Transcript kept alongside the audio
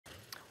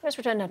Let's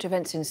return now to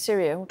events in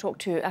Syria. We'll talk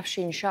to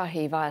Afshin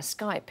Shahi via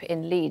Skype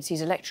in Leeds.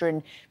 He's a lecturer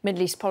in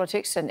Middle East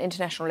politics and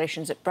international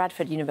relations at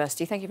Bradford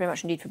University. Thank you very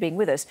much indeed for being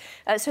with us.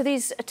 So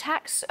these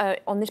attacks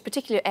on this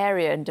particular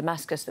area in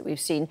Damascus that we've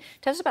seen,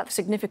 tell us about the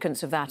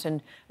significance of that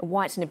and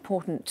why it's an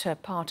important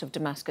part of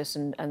Damascus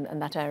and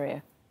that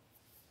area.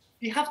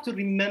 You have to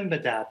remember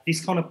that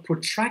this kind of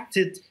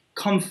protracted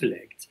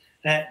conflict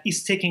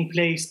is taking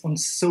place on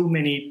so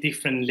many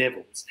different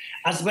levels,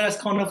 as well as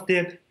kind of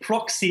the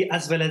proxy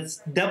as well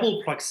as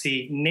double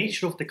proxy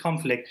nature of the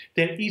conflict.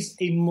 There is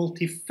a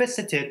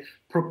multifaceted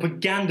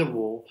propaganda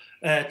war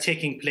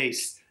taking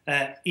place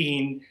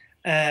in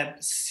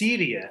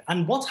Syria.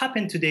 And what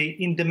happened today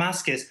in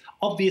Damascus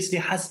obviously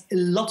has a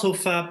lot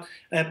of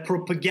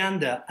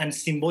propaganda and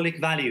symbolic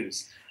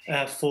values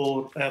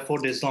for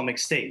the Islamic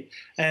State.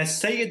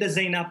 Syeda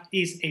Zainab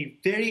is a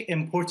very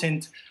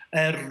important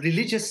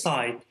religious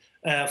site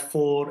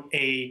for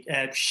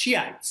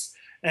Shiites.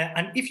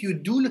 And if you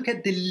do look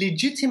at the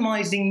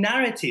legitimizing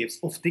narratives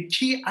of the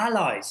key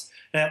allies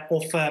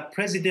of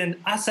President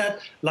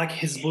Assad, like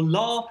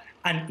Hezbollah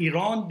and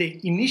Iran, they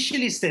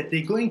initially said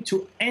they're going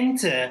to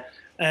enter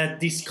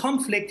this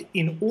conflict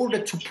in order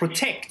to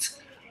protect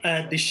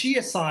the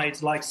Shia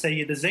sides like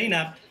Syeda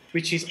Zainab,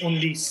 which is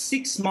only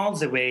 6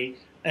 miles away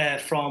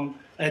from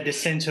the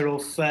center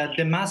of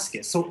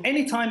Damascus. So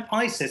anytime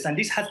ISIS, and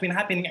this has been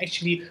happening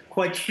actually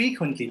quite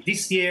frequently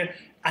this year,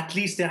 at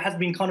least there has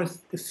been kind of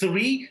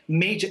 3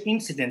 major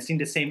incidents in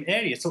the same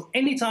area. So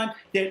anytime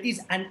there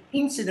is an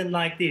incident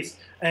like this,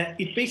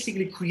 it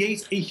basically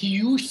creates a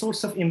huge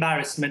source of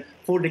embarrassment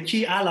for the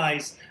key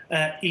allies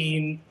of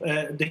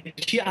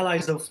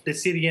the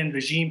Syrian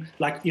regime,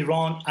 like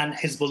Iran and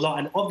Hezbollah.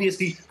 And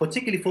obviously,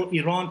 particularly for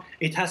Iran,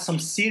 it has some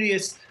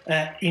serious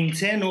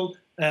internal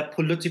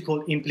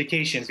political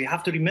implications. We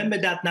have to remember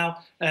that now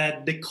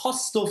the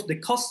cost of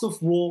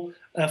war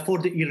for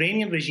the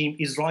Iranian regime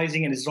is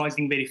rising, and is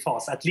rising very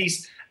fast. At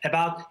least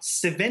about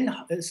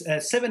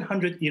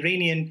 700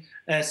 Iranian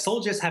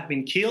soldiers have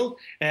been killed,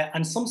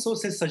 and some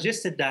sources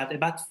suggested that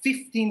about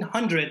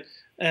 1,500,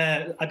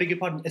 I beg your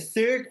pardon, a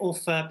third of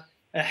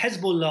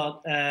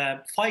Hezbollah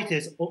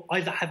fighters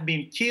either have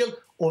been killed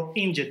or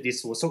injured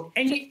this war. So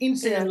any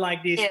incident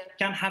like this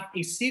can have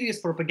a serious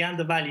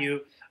propaganda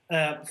value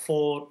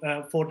for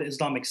the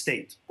Islamic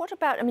State. What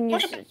about, I mean,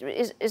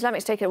 Islamic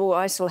State or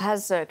ISIL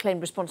has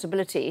claimed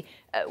responsibility.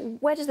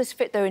 Where does this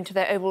fit, though, into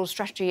their overall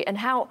strategy, and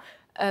how,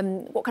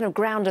 what kind of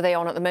ground are they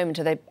on at the moment?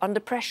 Are they under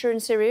pressure in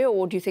Syria,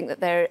 or do you think that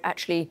they're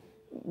actually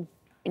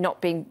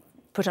not being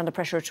put under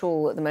pressure at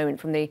all at the moment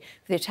from the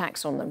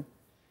attacks on them?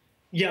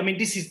 Yeah, I mean,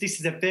 this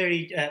is a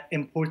very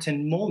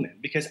important moment,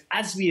 because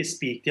as we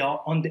speak, they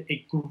are under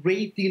a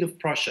great deal of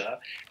pressure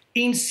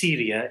in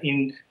Syria,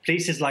 in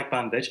places like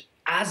Manbij,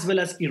 as well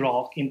as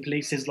Iraq, in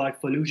places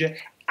like Fallujah,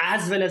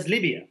 as well as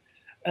Libya.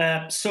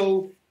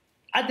 So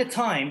at the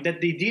time that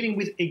they're dealing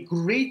with a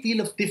great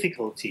deal of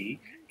difficulty,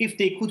 if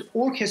they could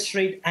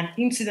orchestrate an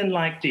incident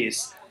like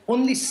this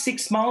only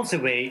 6 miles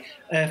away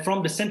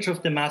from the center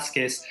of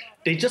Damascus,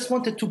 they just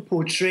wanted to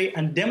portray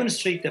and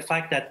demonstrate the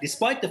fact that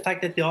despite the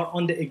fact that they are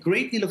under a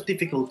great deal of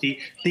difficulty,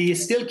 they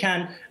still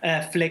can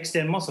flex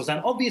their muscles.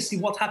 And obviously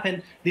what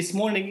happened this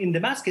morning in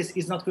Damascus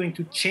is not going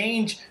to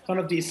change kind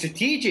of the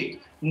strategic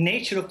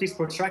nature of this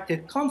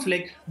protracted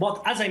conflict.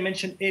 But as I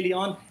mentioned early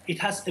on, it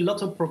has a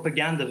lot of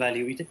propaganda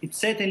value. It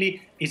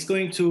certainly is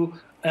going to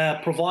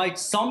provide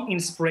some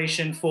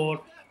inspiration for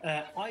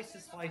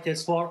ISIS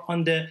fighters who are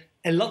under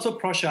a lot of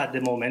pressure at the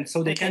moment.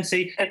 So they can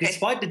say,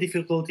 despite the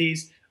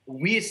difficulties,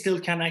 we still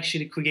can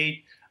actually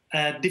create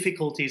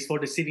difficulties for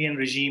the Syrian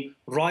regime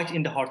right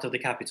in the heart of the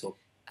capital.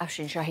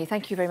 Afshin Shahi,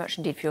 thank you very much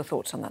indeed for your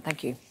thoughts on that.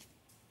 Thank you.